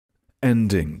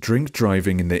Ending drink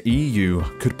driving in the EU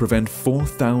could prevent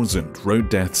 4,000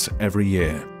 road deaths every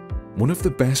year. One of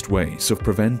the best ways of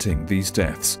preventing these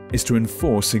deaths is to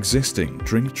enforce existing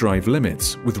drink-drive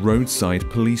limits with roadside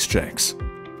police checks.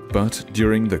 But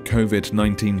during the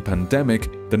COVID-19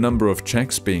 pandemic, the number of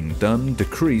checks being done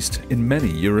decreased in many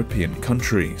European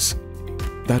countries.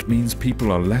 That means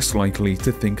people are less likely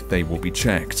to think they will be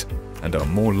checked and are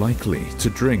more likely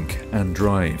to drink and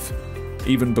drive.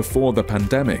 Even before the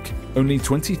pandemic, only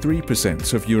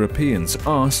 23% of Europeans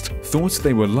asked thought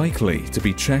they were likely to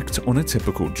be checked on a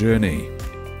typical journey.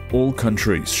 All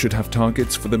countries should have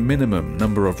targets for the minimum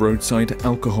number of roadside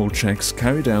alcohol checks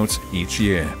carried out each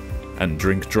year. And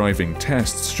drink driving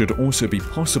tests should also be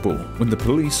possible when the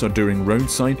police are doing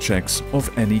roadside checks of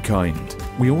any kind.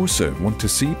 We also want to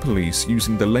see police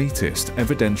using the latest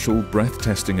evidential breath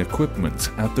testing equipment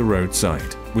at the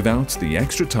roadside, without the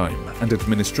extra time and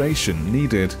administration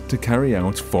needed to carry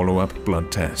out follow-up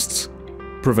blood tests.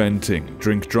 Preventing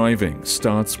drink driving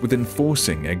starts with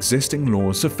enforcing existing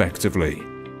laws effectively.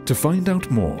 To find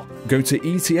out more, go to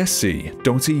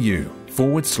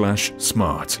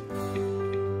etsc.eu/smart.